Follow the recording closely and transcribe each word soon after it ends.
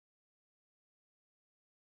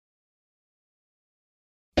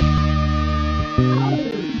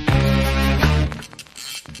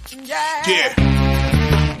Yeah.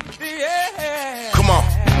 Come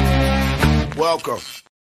on. Welcome.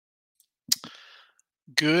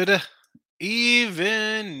 Good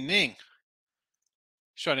evening.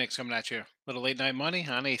 Sean Hicks coming at you. Little late night money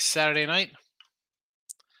on a Saturday night. And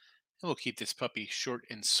we'll keep this puppy short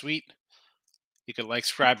and sweet. You can like,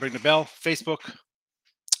 subscribe, ring the bell. Facebook,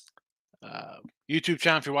 YouTube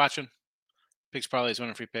channel if you're watching. Picks Parlays,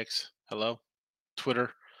 winning free picks. Hello.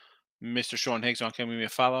 Twitter, Mr. Sean Higgs. Don't give me a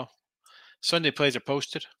follow. Sunday plays are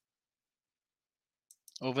posted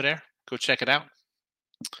over there. Go check it out.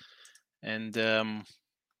 And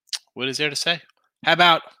what is there to say? How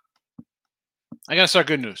about, I got to start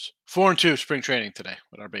good news. 4-2 spring training today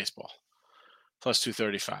with our baseball. Plus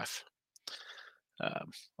 235.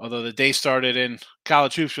 Although the day started in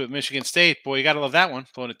college hoops with Michigan State. Boy, you got to love that one.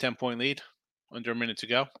 Blowing a 10-point lead. Under a minute to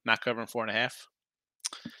go. Not covering 4.5.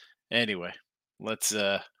 Anyway, let's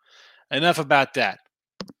enough about that.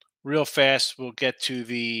 Real fast, we'll get to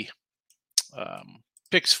the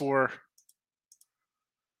picks for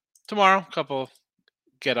tomorrow. A couple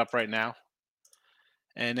get up right now.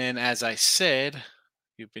 And then, as I said,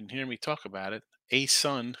 you've been hearing me talk about it.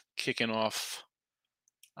 A-Sun kicking off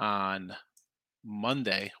on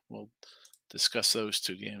Monday. We'll discuss those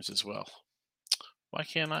two games as well. Why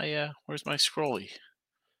can't I? Where's my scrolly?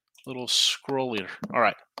 Little scrollier. All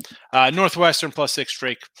right. Northwestern +6,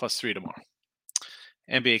 Drake +3 tomorrow.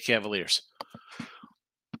 NBA Cavaliers.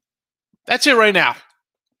 That's it right now.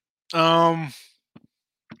 NBA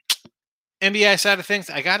side of things,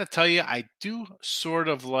 I got to tell you, I do sort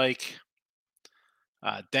of like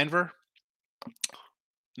Denver.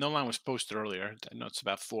 No line was posted earlier. I know it's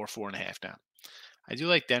about 4.5 now. I do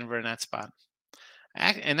like Denver in that spot.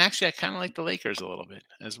 And actually, I kind of like the Lakers a little bit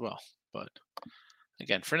as well. But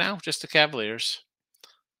again, for now, just the Cavaliers,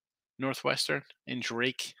 Northwestern, and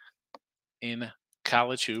Drake in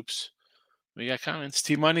college hoops. We got comments.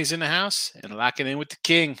 T-Money's in the house and locking in with the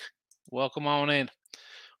king. Welcome on in.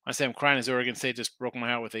 I say I'm crying as Oregon State just broke my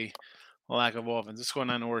heart with a lack of offense. What's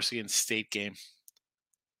going on in the Oregon State game?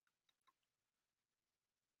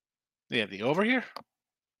 They have the over here?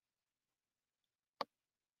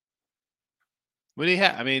 What do you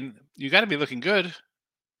have? I mean, you got to be looking good.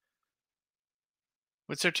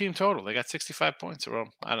 What's their team total? They got 65 points.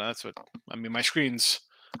 Well, I don't know. That's what, I mean, my screen's,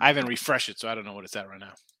 I haven't refreshed it, so I don't know what it's at right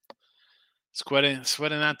now. Sweating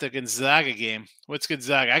out the Gonzaga game. What's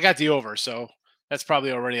Gonzaga? I got the over, so that's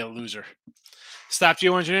probably already a loser. Stop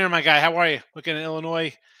Geoengineer, my guy. How are you? Looking at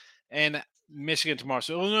Illinois and Michigan tomorrow.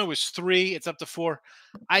 So Illinois was 3. It's up to 4.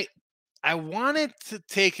 I wanted to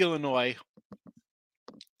take Illinois.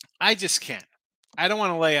 I just can't. I don't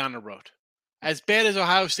want to lay on the road. As bad as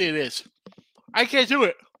Ohio State is, I can't do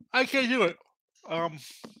it.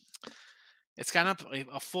 It's gone up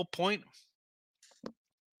a full point.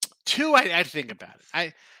 2, I'd think about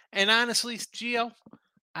it. And honestly, Gio,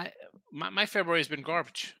 my February has been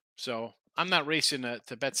garbage. So I'm not racing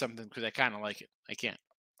to bet something because I kind of like it. I can't.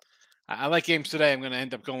 I like games today. I'm going to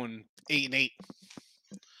end up going 8-8.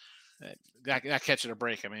 Not catching a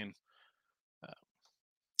break. I mean,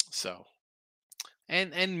 so.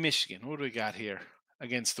 And Michigan. What do we got here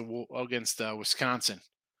against Wisconsin?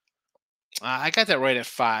 I got that right at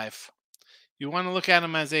 5. You want to look at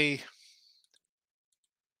them as a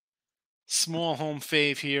small home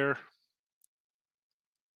fave here.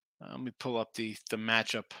 Let me pull up the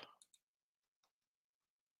matchup.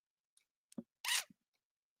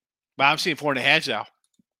 Wow, I'm seeing 4.5 now.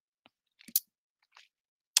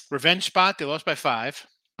 Revenge spot. They lost by 5.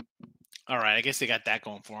 All right, I guess they got that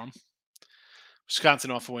going for them.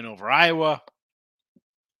 Wisconsin off a win over Iowa.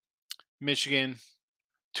 Michigan,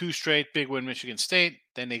 2 straight, big win, Michigan State.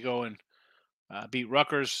 Then they go and beat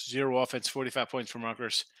Rutgers. 0 offense, 45 points from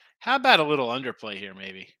Rutgers. How about a little underplay here,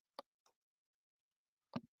 maybe?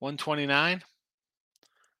 129.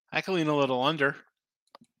 I can lean a little under.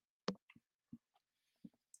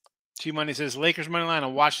 T-Money says, Lakers money line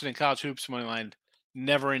on Washington College Hoops money line.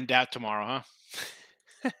 Never in doubt tomorrow,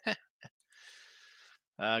 huh?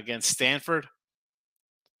 Against Stanford.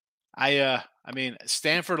 I mean,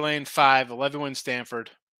 Stanford laying 5, 11 win Stanford,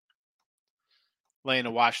 laying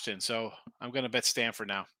to Washington. So I'm going to bet Stanford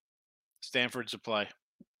now. Stanford's a play.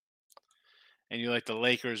 And you like the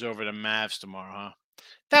Lakers over the Mavs tomorrow, huh?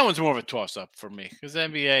 That one's more of a toss-up for me because the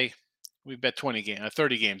NBA, we bet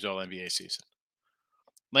 30 games all NBA season.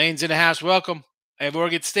 Lane's in the house. Welcome. I have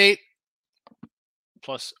Oregon State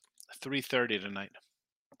plus 330 tonight.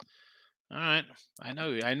 All right.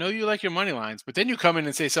 I know you like your money lines, but then you come in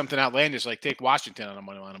and say something outlandish like take Washington on a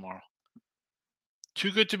money line tomorrow.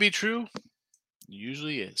 Too good to be true?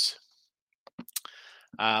 Usually is.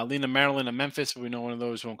 Lean to Maryland and Memphis, but we know one of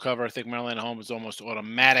those won't cover. I think Maryland at home is almost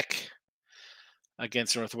automatic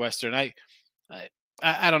against Northwestern. I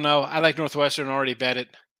don't know. I like Northwestern, already bet it.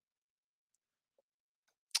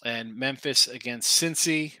 And Memphis against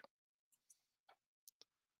Cincy.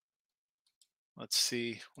 Let's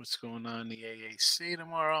see what's going on in the AAC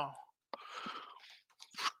tomorrow.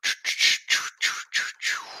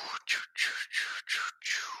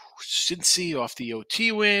 Cincy off the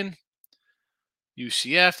OT win.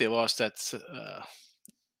 UCF, they lost at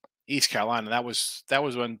East Carolina. That was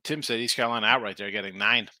when Tim said East Carolina outright. They're getting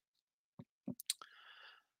 9.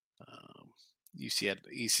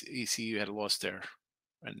 ECU had lost their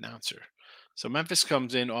announcer. So Memphis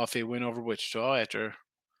comes in off a win over Wichita after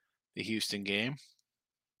the Houston game.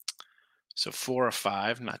 So 4 or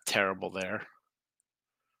 5, not terrible there.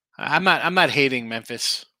 I'm not hating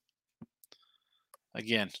Memphis.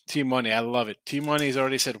 Again, Team Money, I love it. Team Money has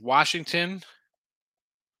already said Washington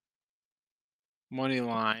money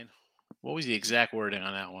line. What was the exact wording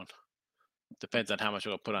on that one? Depends on how much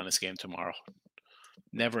we'll put on this game tomorrow.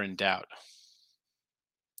 Never in doubt.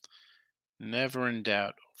 Never in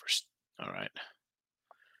doubt. All right.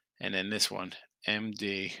 And then this one,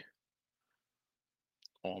 MD,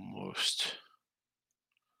 almost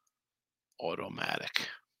automatic.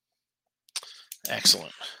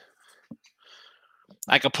 Excellent.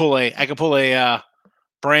 I could pull a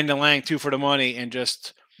Brandon Lang 2 for the money and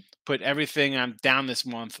just put everything I'm down this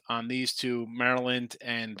month on these two, Maryland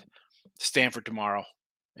and Stanford tomorrow,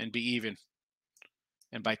 and be even.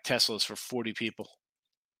 And buy Teslas for 40 people.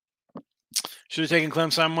 Should have taken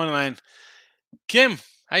Clemson on money line. Kim,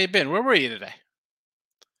 how you been? Where were you today?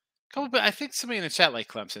 I think somebody in the chat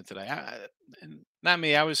liked Clemson today. Not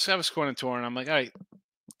me. I was scoring a tour, and I'm like, all right,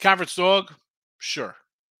 conference dog, sure.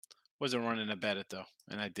 Wasn't running to bet it though,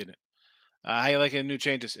 and I didn't. How you liking new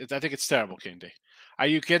changes? I think it's terrible, King D. Are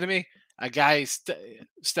you kidding me? A guy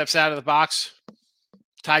steps out of the box,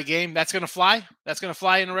 tie game. That's gonna fly. That's gonna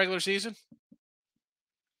fly in the regular season.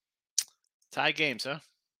 Tie games, huh?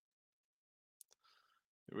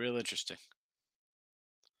 Real interesting.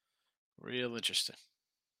 Real interesting.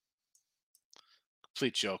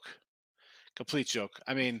 Complete joke.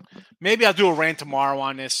 I mean, maybe I'll do a rant tomorrow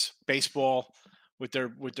on this baseball with their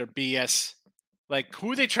BS. Like,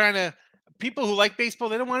 who are they trying to? People who like baseball,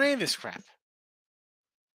 they don't want any of this crap.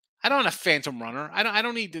 I don't want a phantom runner. I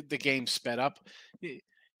don't need the game sped up.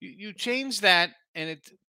 You change that, and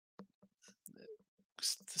it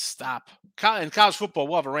stop. In college football,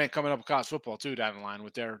 we'll have a rant coming up with college football too down the line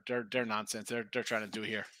with their nonsense they're trying to do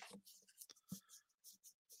here.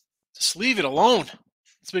 Just leave it alone.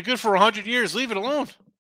 It's been good for 100 years. Leave it alone.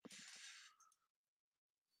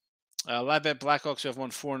 Live bet Blackhawks have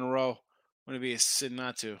won 4 in a row. Going to be a sin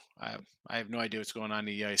not to. I have no idea what's going on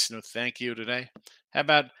in the ice. No, thank you today. How'd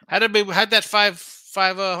that $500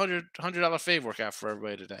 fave work out for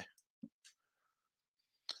everybody today?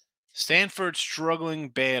 Stanford struggling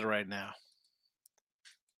bad right now.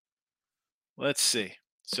 Let's see.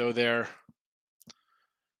 So they're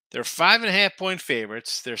 5.5-point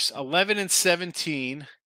favorites. They're 11-17.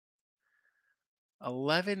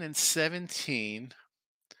 11-17.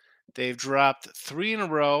 They've dropped 3 in a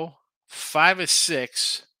row, 5 of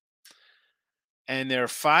 6, and they're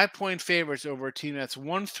 5-point favorites over a team that's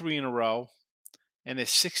won 3 in a row and is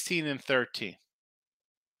 16-13.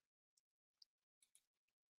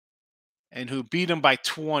 And who beat them by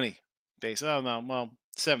 20.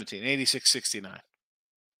 17, 86-69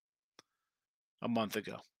 a month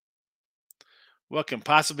ago. What can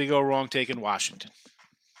possibly go wrong taking Washington?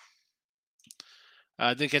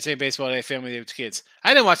 Didn't catch any baseball today, family with kids.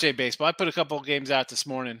 I didn't watch any baseball. I put a couple of games out this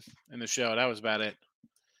morning in the show. That was about it.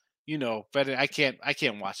 But I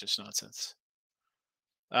can't watch this nonsense.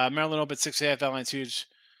 Maryland opened 6.5. That line's huge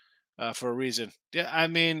for a reason. Yeah, I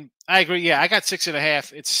mean, I agree. Yeah, I got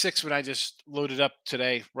 6.5. It's 6 when I just loaded up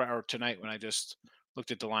today or tonight when I just looked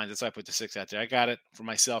at the lines. That's why I put the 6 out there. I got it for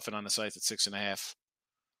myself and on the site at 6.5.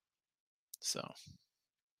 So,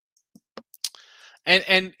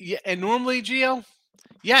 and normally, Gio,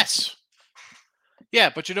 yes, yeah,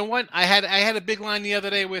 but you know what? I had a big line the other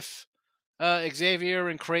day with Xavier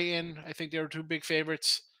and Creighton. I think they were 2 big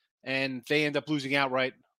favorites, and they end up losing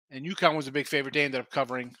outright. And UConn was a big favorite. They ended up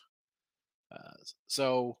covering.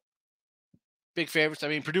 So, big favorites. I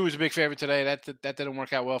mean, Purdue was a big favorite today. That didn't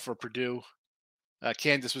work out well for Purdue.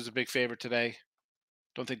 Kansas was a big favorite today.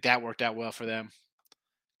 Don't think that worked out well for them.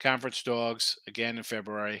 Conference dogs again in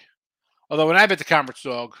February. Although when I bet the conference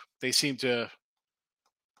dog, they seem to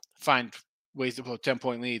find ways to put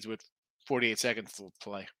 10-point leads with 48 seconds to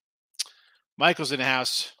play. Michael's in the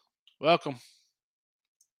house. Welcome.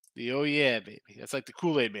 The oh yeah, baby. That's like the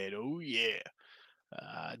Kool-Aid man. Oh yeah.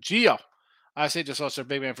 Geo. I say just lost their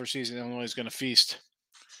big man for season. Illinois is going to feast.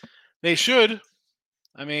 They should.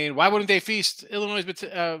 I mean, why wouldn't they feast? Illinois, but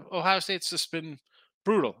Ohio State's just been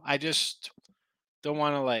brutal. I just don't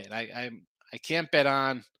want to lay it. I can't bet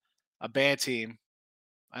on a bad team.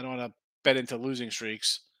 I don't want to bet into losing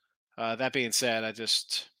streaks. That being said,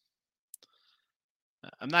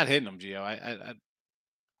 I'm not hitting them, Gio.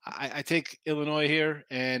 I take Illinois here,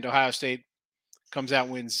 and Ohio State comes out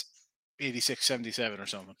wins 86-77 or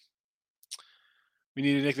something. We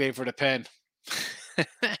need a nickname for the pen.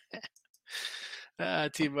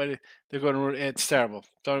 Team, buddy, they're going to. It's terrible.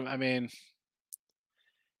 I mean,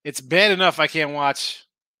 it's bad enough I can't watch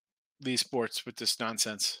these sports with this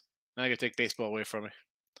nonsense. Now I got to take baseball away from me.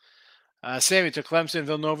 Sammy took Clemson,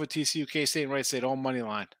 Villanova, TCU, K-State, and Wright State all money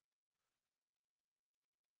line.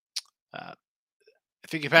 I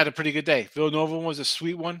think you've had a pretty good day. Villanova was a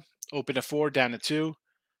sweet one. Open to 4, down to 2.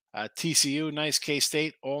 TCU, nice.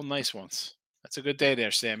 K-State, all nice ones. That's a good day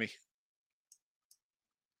there, Sammy.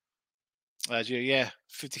 Yeah,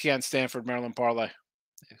 50K on Stanford, Maryland parlay.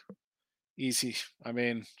 Easy. I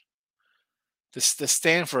mean, the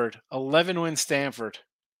Stanford, 11-win Stanford.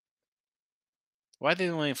 Why are they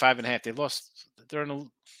only 5.5? They lost. They're in a.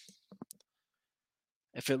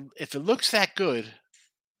 If it looks that good,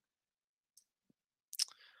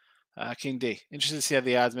 King D. Interested to see how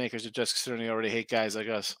the odds makers adjust, considering they already hate guys like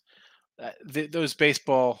us. Those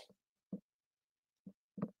baseball.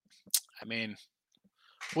 I mean,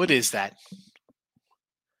 what is that?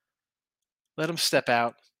 Let them step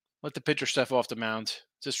out. Let the pitcher step off the mound.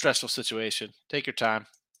 It's a stressful situation. Take your time.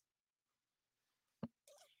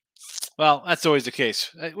 Well, that's always the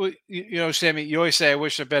case. You know, Sammy, you always say, I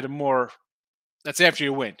wish I betted more. That's after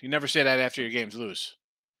you win. You never say that after your games lose.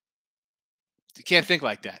 You can't think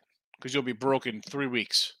like that because you'll be broke in 3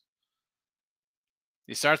 weeks.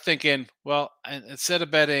 You start thinking, well, instead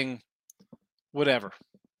of betting whatever,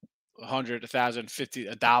 100, 1,000, 50,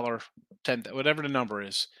 $1, 10, whatever the number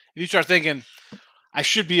is, if you start thinking, I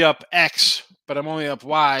should be up X, but I'm only up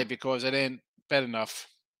Y because I didn't bet enough.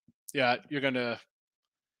 Yeah,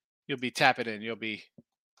 you'll be tapping in. You'll be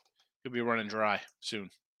running dry soon.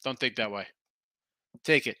 Don't think that way.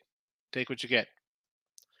 Take it. Take what you get.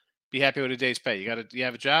 Be happy with a day's pay. You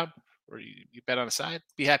have a job or you bet on the side?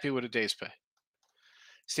 Be happy with a day's pay.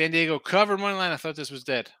 San Diego cover money line. I thought this was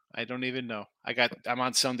dead. I don't even know. I'm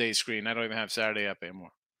on Sunday's screen. I don't even have Saturday up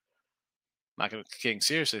anymore. I'm not gonna King.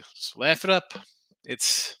 Seriously. Just laugh it up.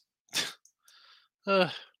 It's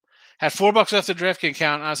had $4 left to DraftKings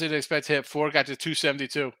count. Honestly, didn't expect to hit 4. Got to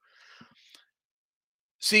 272.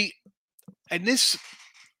 See, and this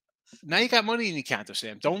now you got money in your counter,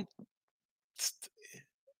 Sam. Don't.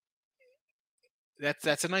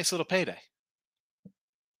 That's a nice little payday.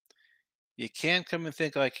 You can't come and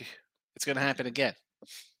think like it's going to happen again.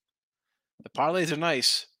 The parlays are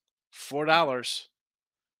nice. $4.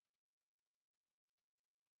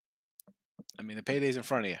 I mean, the payday's in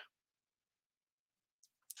front of you.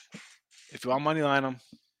 If you want money line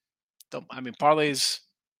them, parlays,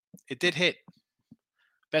 it did hit.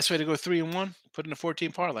 Best way to go 3-1, put in a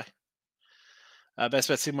 14 parlay. Best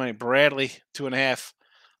bet see money, Bradley, 2.5.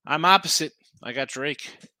 I'm opposite. I got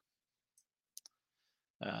Drake.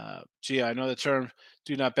 Gee, I know the term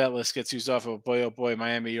 "do not bet" list gets used off of boy, oh boy,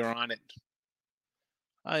 Miami, you're on it.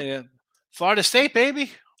 Oh yeah, Florida State,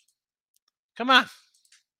 baby. Come on.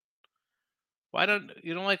 Why don't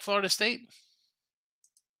you don't like Florida State?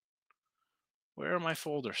 Where are my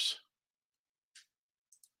folders?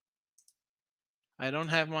 I don't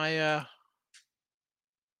have my.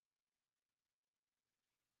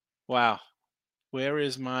 Wow, where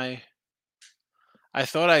is my? I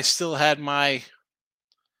thought I still had my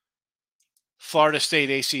Florida State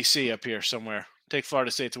ACC up here somewhere. Take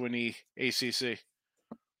Florida State to win the ACC.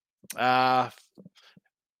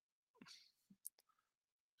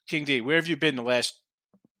 King D, where have you been the last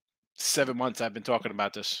 7 months? I've been talking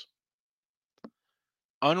about this.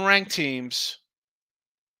 Unranked teams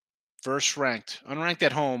versus ranked. Unranked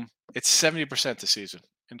at home, it's 70% this season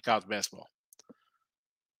in college basketball.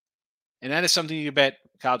 And that is something you bet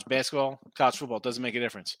college basketball, college football. It doesn't make a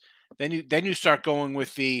difference. Then you start going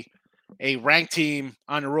with a ranked team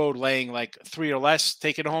on the road laying like 3 or less,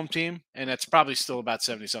 taking a home team, and that's probably still about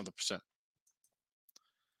 70-something percent.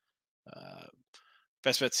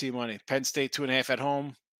 Best bet C money. Penn State 2.5 at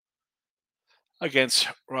home against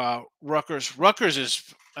Rutgers. Rutgers is,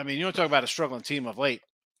 I mean, you don't talk about a struggling team of late.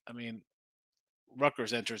 I mean,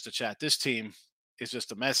 Rutgers enters the chat. This team is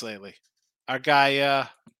just a mess lately. Our guy,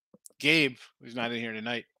 Gabe, who's not in here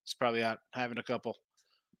tonight, he's probably out having a couple.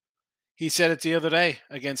 He said it the other day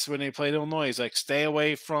against when they played Illinois. He's like, stay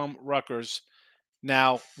away from Rutgers.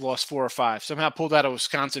 Now lost 4 or 5. Somehow pulled out a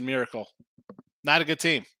Wisconsin Miracle. Not a good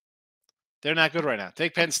team. They're not good right now.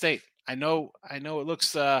 Take Penn State. I know it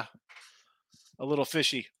looks a little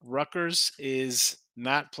fishy. Rutgers is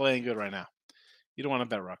not playing good right now. You don't want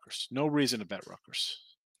to bet Rutgers. No reason to bet Rutgers.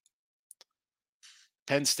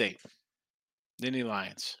 Penn State. Nittany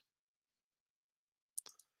Lions.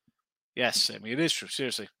 Yes, I mean, it is true.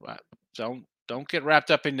 Seriously. Don't get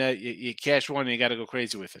wrapped up in you cash one and you got to go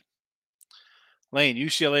crazy with it. Lane,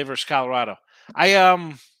 UCLA versus Colorado.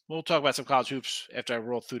 We'll talk about some college hoops after I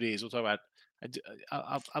roll through these. We'll talk about.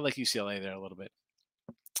 I like UCLA there a little bit.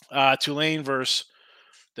 Tulane versus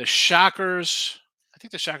the Shockers. I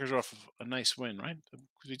think the Shockers are off of a nice win, right?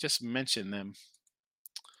 Because we just mentioned them.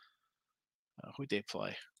 Who'd they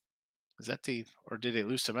play? Is that or did they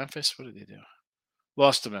lose to Memphis? What did they do?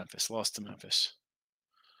 Lost to Memphis.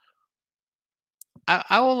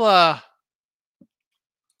 I'll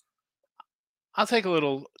take a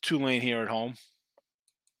little Tulane here at home.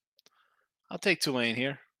 I'll take Tulane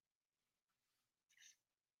here.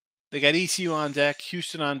 They got ECU on deck,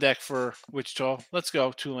 Houston on deck for Wichita. Let's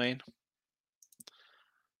go, Tulane.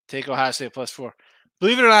 Take Ohio State +4.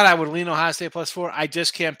 Believe it or not, I would lean Ohio State +4. I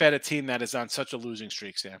just can't bet a team that is on such a losing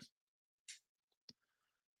streak, Sam.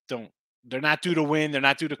 They're not due to win. They're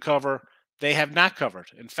not due to cover. They have not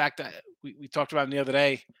covered. In fact, we talked about them the other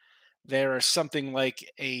day. There is something like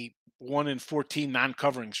a 1 in 14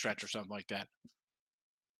 non-covering stretch or something like that.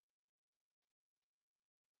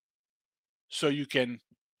 So you can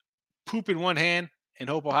poop in one hand and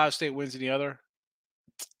hope Ohio State wins in the other.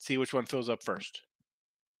 See which one fills up first.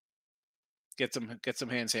 Get some hand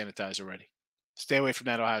sanitizer ready. Stay away from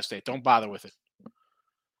that Ohio State. Don't bother with it.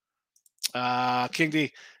 King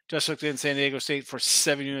D just looked in San Diego State for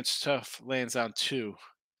 7 units. Tough lands on 2.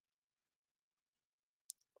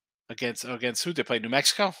 Against who they play? New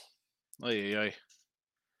Mexico? Best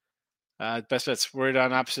bets. Worried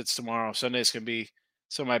on opposites tomorrow. Sundays can be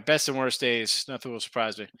some of my best and worst days. Nothing will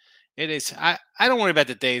surprise me. It is. I don't worry about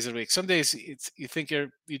the days of the week. Some days you think you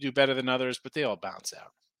do better than others, but they all bounce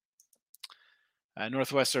out.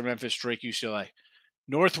 Northwestern, Memphis, Drake, UCLA.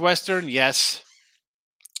 Northwestern, yes.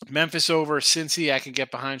 Memphis over Cincy, I can get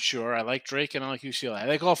behind. Sure, I like Drake and I like UCLA. I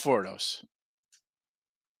like all 4 of those.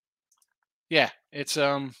 Yeah, it's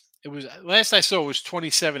It was last I saw it was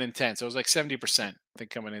 27 and 10, so it was like 70%. I think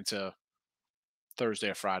coming into Thursday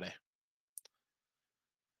or Friday.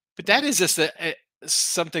 But that is just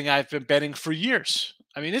something I've been betting for years.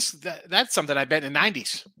 I mean, that's something I bet in the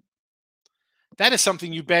 90s. That is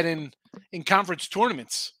something you bet in conference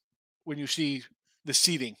tournaments when you see the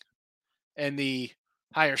seeding and the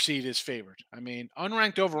higher seed is favored. I mean,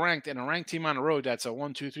 unranked over ranked and a ranked team on the road that's a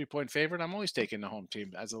 1, 2, 3 point favorite. I'm always taking the home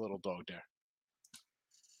team as a little dog there.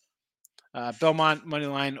 Belmont money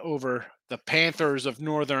line over the Panthers of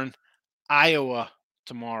Northern Iowa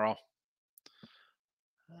tomorrow.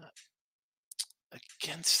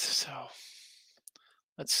 So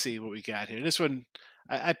let's see what we got here. This one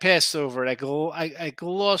I passed over it. I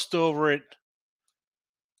glossed over it.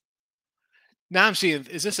 Now I'm seeing,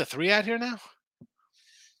 is this a 3 out here now?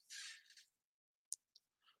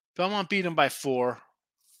 Belmont beat them by 4.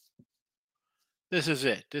 This is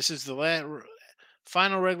it. This is the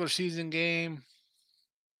final regular season game.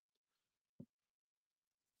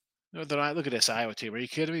 Look at this Iowa team. Are you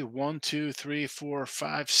kidding me? 1, 2, 3, 4,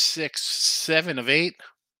 5, 6, 7 of 8.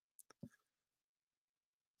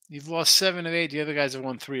 You've lost 7 of 8. The other guys have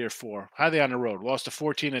won 3 or 4. How are they on the road? Lost to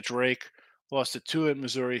 14 at Drake. Lost to 2 at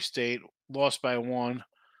Missouri State. Lost by 1.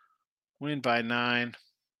 Win by 9.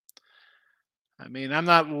 I mean, I'm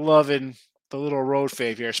not loving the little road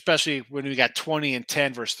fave here, especially when we got 20 and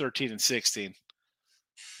 10 versus 13 and 16.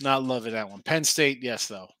 Not loving that one. Penn State, yes,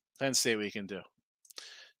 though. Penn State we can do.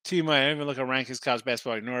 Team, I don't even look at rankings, college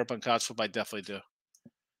basketball, ignore it, but college football, I definitely do.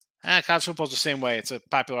 College football's the same way. It's a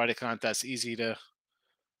popularity contest, easy to.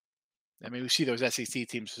 I mean, we see those SEC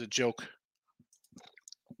teams. It's a joke.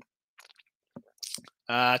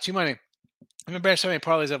 Team money. I'm embarrassed how many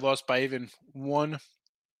parlays I've lost by even 1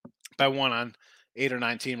 on 8 or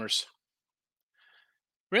 9 teamers.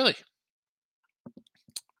 Really?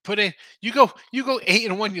 You go 8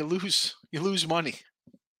 and 1, you lose money.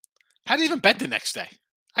 How do you even bet the next day?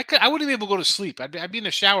 I wouldn't be able to go to sleep. I'd be in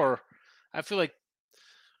the shower. I feel like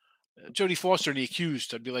Jodie Foster and The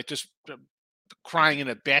Accused. I'd be like just crying in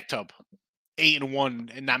a bathtub. 8 and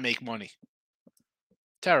 1 and not make money.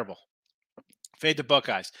 Terrible. Fade the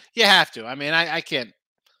Buckeyes. You have to. I mean, I can't.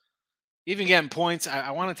 Even getting points,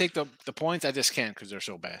 I want to take the points. I just can't because they're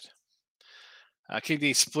so bad. King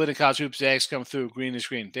D split in college hoops. Zags come through. Green is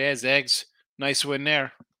green. There's Zags. Nice win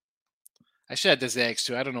there. I should have the Zags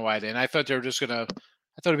too. I don't know why I didn't. I thought they were just going to,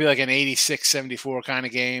 I thought it'd be like an 86-74 kind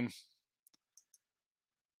of game.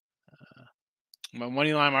 My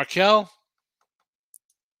money line, Markel.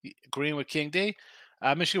 Agreeing with King D.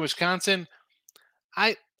 Michigan, Wisconsin.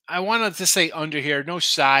 I wanted to say under here. No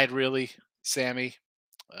side, really, Sammy.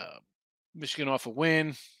 Michigan off a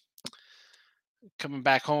win. Coming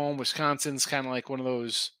back home. Wisconsin's kind of like one of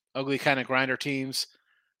those ugly kind of grinder teams.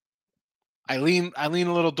 I lean a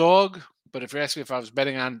little dog, but if you're asking me if I was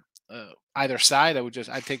betting on either side,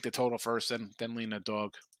 I'd take the total first, and then lean a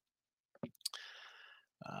dog.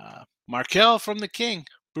 Markel from the King.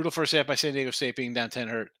 Brutal first half by San Diego State being down 10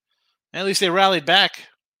 hurt. At least they rallied back.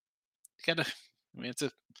 Look at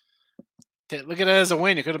it as a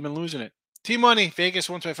win. You could have been losing it. T-Money, Vegas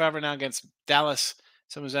 125 right now against Dallas.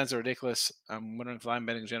 Some of those ends are ridiculous. I'm wondering if line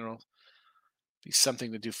betting in general be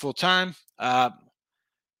something to do full time.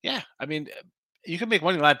 Yeah, I mean, you can make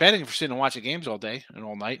money live betting for sitting and watching games all day and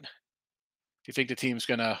all night. If you think the team's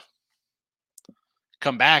gonna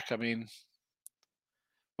come back, I mean,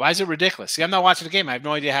 why is it ridiculous? See, I'm not watching the game. I have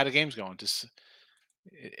no idea how the game's going. Just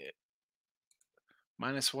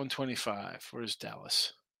minus 125. Where's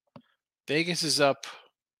Dallas? Vegas is up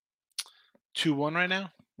 2-1 right now,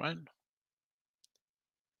 right?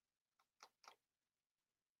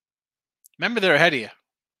 Remember, they're ahead of you.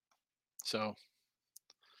 So,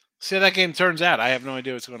 see how that game turns out. I have no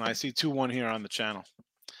idea what's going on. I see 2-1 here on the channel.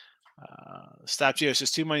 Stop Geo says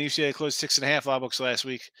T-Money UCLA closed 6.5 law books last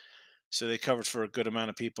week, so they covered for a good amount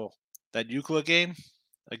of people. That Euclid game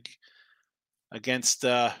against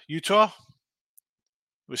Utah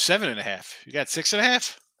was 7.5. You got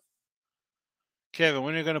 6.5. Kevin,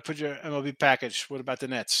 when are you going to put your MLB package? What about the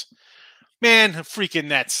Nets? Man, freaking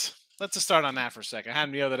Nets. Let's just start on that for a second. I had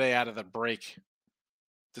them the other day out of the break.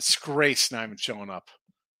 Disgrace not even showing up.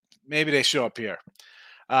 Maybe they show up here.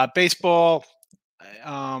 Baseball.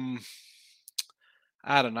 I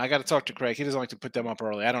don't know. I got to talk to Craig. He doesn't like to put them up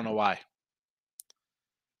early. I don't know why.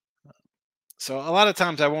 So a lot of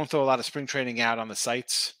times I won't throw a lot of spring training out on the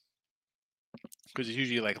sites because it's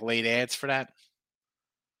usually like late ads for that.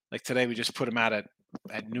 Like today, we just put them out at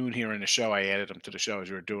noon here in the show. I added them to the show as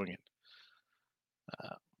we were doing it.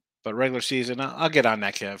 But regular season, I'll get on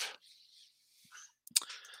that, Kev.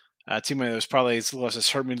 Team that was probably as lost has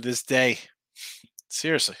hurt me to this day.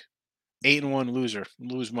 Seriously. 8-1 loser.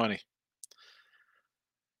 Lose money.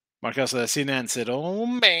 Markel said, I seen that and said, oh,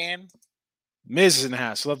 man. Miz is in the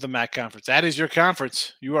house. Love the Mac conference. That is your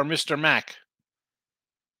conference. You are Mr. Mac.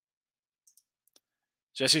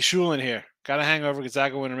 Jesse Schulin here. Got a hangover.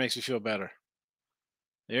 Gonzaga winner makes me feel better.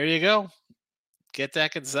 There you go. Get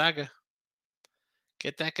that Gonzaga.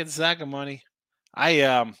 Get that Gonzaga money. I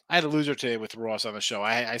had a loser today with Ross on the show.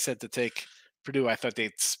 I said to take Purdue. I thought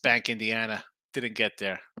they'd spank Indiana. Didn't get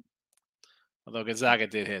there. Although Gonzaga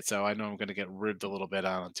did hit, so I know I'm going to get ribbed a little bit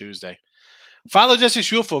on Tuesday. Follow Jesse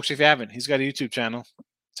Schul, folks, if you haven't. He's got a YouTube channel,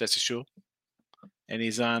 Jesse Schul. And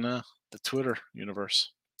he's on the Twitter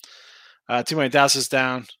universe. Too many. Dallas is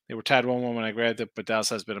down. They were tied 1-1 when I grabbed it, but Dallas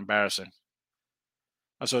has been embarrassing.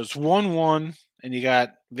 So it's 1-1, and you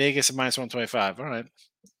got Vegas at minus 125. All right.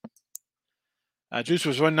 Juice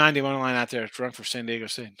was 190 money line out there, drunk for San Diego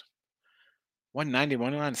State. 190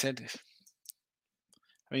 money line San Diego.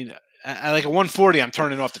 I mean, I like a 140, I'm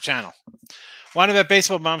turning off the channel. Want to bet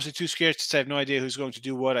baseball, but I'm honestly too scared to say I have no idea who's going to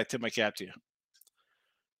do what. I tip my cap to you.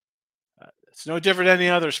 It's no different than any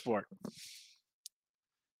other sport.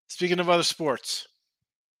 Speaking of other sports,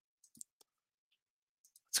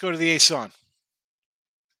 let's go to the ASUN.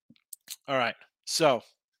 All right, so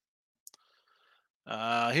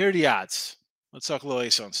here are the odds. Let's talk a little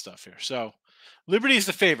ASUN stuff here. So Liberty is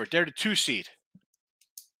the favorite. They're the 2 seed.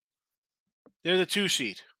 They're the 2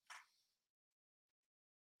 seed.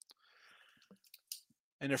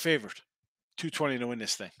 And they're favored. 220 to win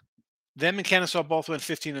this thing. Them and Kennesaw both went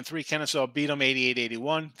 15-3. Kennesaw beat them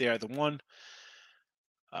 88-81. They are the 1.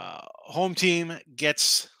 Home team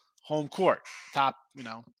gets home court. Top,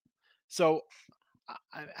 So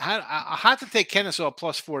I had to take Kennesaw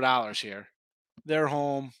plus $4 here. They're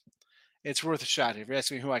home. It's worth a shot. If you're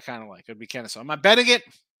asking me who I kind of like, it'd be Kennesaw. Am I betting it?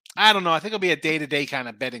 I don't know. I think it'll be a day-to-day kind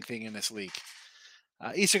of betting thing in this league.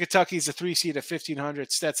 Eastern Kentucky is a 3 seed at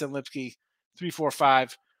 1,500. Stetson, Lipsky,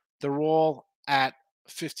 3-4-5. They're all at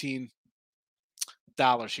 $15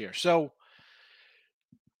 here. So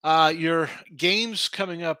your games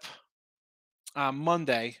coming up on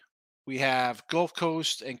Monday, we have Gulf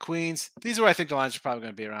Coast and Queens. These are where I think the lines are probably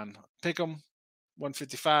going to be around. Pick them,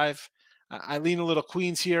 155. I lean a little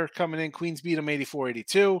Queens here coming in. Queens beat them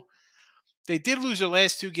 84-82. They did lose their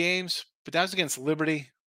last 2 games, but that was against Liberty.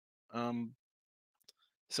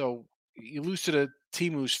 So you lose to the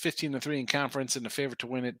team who's 15-3 in conference and the favorite to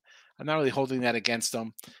win it. I'm not really holding that against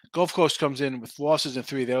them. Gulf Coast comes in with losses in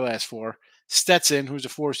 3 of their last 4. Stetson, who's a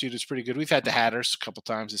 4 seed, is pretty good. We've had the Hatters a couple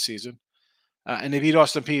times this season. And they beat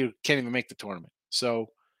Austin Peay, who can't even make the tournament. So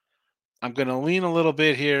I'm going to lean a little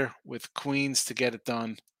bit here with Queens to get it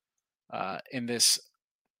done in this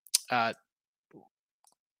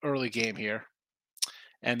early game here.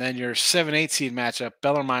 And then your 7-8 seed matchup,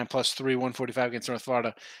 Bellarmine +3, 145 against North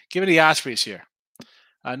Florida. Give me the Ospreys here.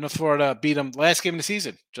 North Florida beat them last game of the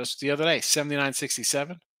season, just the other day,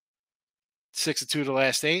 79-67. 6-2 the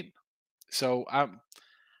last 8. So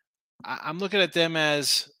I'm looking at them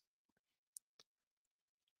as,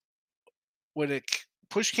 when it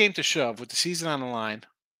push came to shove with the season on the line,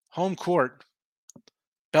 home court,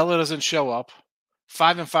 Bella doesn't show up.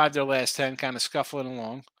 5-5 their last 10, kind of scuffling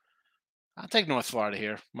along. I'll take North Florida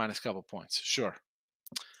here, minus a couple points. Sure.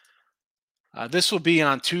 This will be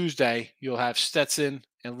on Tuesday. You'll have Stetson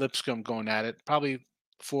and Lipscomb going at it. Probably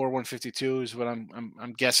 4-152 is what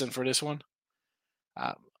I'm guessing for this one.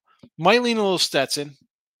 Might lean a little Stetson.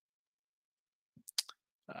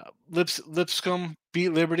 Lipscomb beat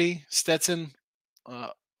Liberty. Stetson,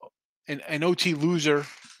 an OT loser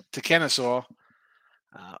to Kennesaw.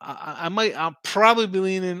 I'll probably be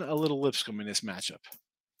leaning a little Lipscomb in this matchup.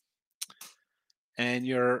 And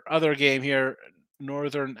your other game here,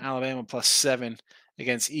 Northern Alabama +7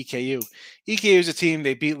 against EKU. EKU is a team,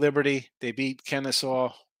 they beat Liberty, they beat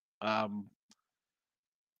Kennesaw.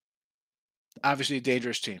 Obviously a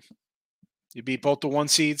dangerous team. You beat both the 1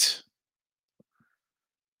 seeds.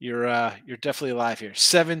 You're definitely alive here.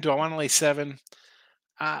 7. Do I want to lay 7?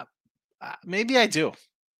 Maybe I do.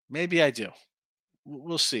 Maybe I do.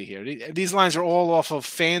 We'll see here. These lines are all off of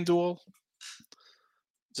FanDuel.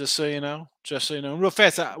 Just so you know. Real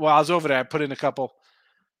fast, while I was over there, I put in a couple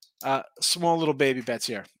small little baby bets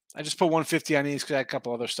here. I just put 150 on these because I had a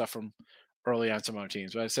couple other stuff from early on some other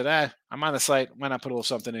teams. But I said, I'm on the site. Why not put a little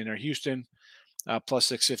something in there? Houston,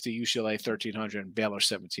 +650, UCLA 1,300, and Baylor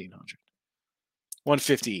 1,700.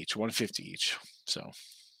 150 each. So,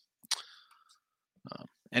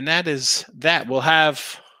 and that is that. We'll have,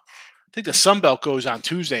 I think the Sun Belt goes on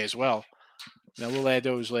Tuesday as well. Now we'll add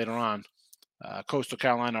those later on. Coastal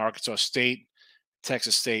Carolina, Arkansas State,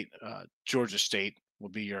 Texas State, Georgia State will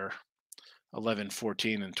be your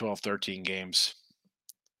 11-14 and 12-13 games.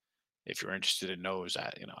 If you're interested in those,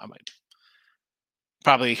 I might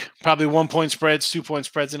probably 1-point spreads, 2-point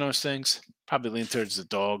spreads in those things. Probably lean towards the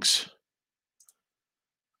dogs.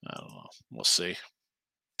 I don't know. We'll see.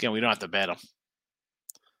 Again, we don't have to bet them.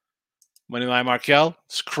 Moneyline Markel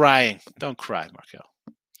is crying. Don't cry, Markel.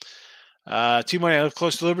 T-Money, I live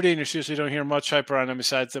close to Liberty, and you seriously don't hear much hype around them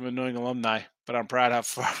besides them annoying alumni. But I'm proud how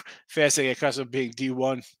fast they get accustomed to being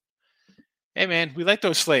D1. Hey, man, we like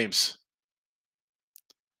those Flames.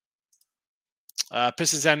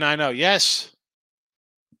 Pistons down 9-0. Yes,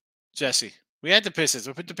 Jesse. We had the Pistons.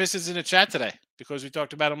 We put the Pistons in the chat today because we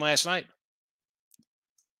talked about them last night.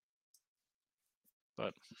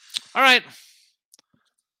 But, all right.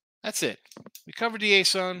 That's it. We covered the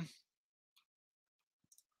ASUN.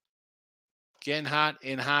 Getting hot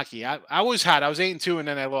in hockey. I was hot. I was 8-2, and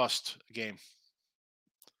then I lost a game.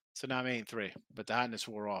 So now I'm 8-3, but the hotness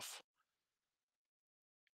wore off.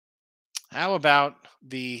 How about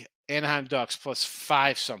the Anaheim Ducks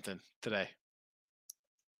 +5 something today?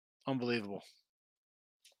 Unbelievable.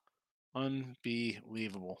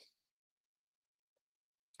 Unbelievable.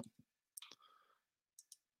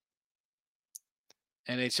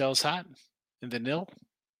 NHL's hot in the NIL.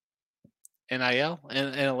 NIL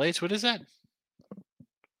and NLH. What is that?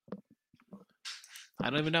 I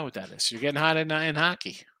don't even know what that is. You're getting hot in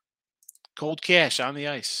hockey. Cold cash on the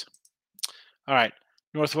ice. All right.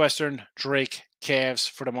 Northwestern, Drake, Cavs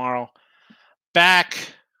for tomorrow. Back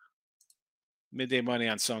midday money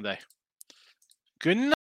on Sunday. Good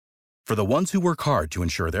night. For the ones who work hard to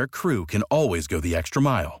ensure their crew can always go the extra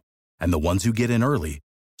mile, and the ones who get in early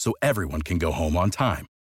so everyone can go home on time,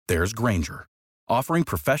 there's Grainger, offering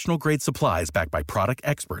professional-grade supplies backed by product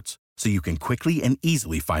experts so you can quickly and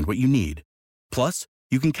easily find what you need. Plus,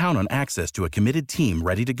 you can count on access to a committed team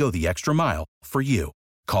ready to go the extra mile for you.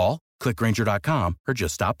 Call, click Grainger.com, or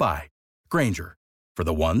just stop by. Grainger, for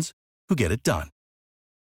the ones who get it done.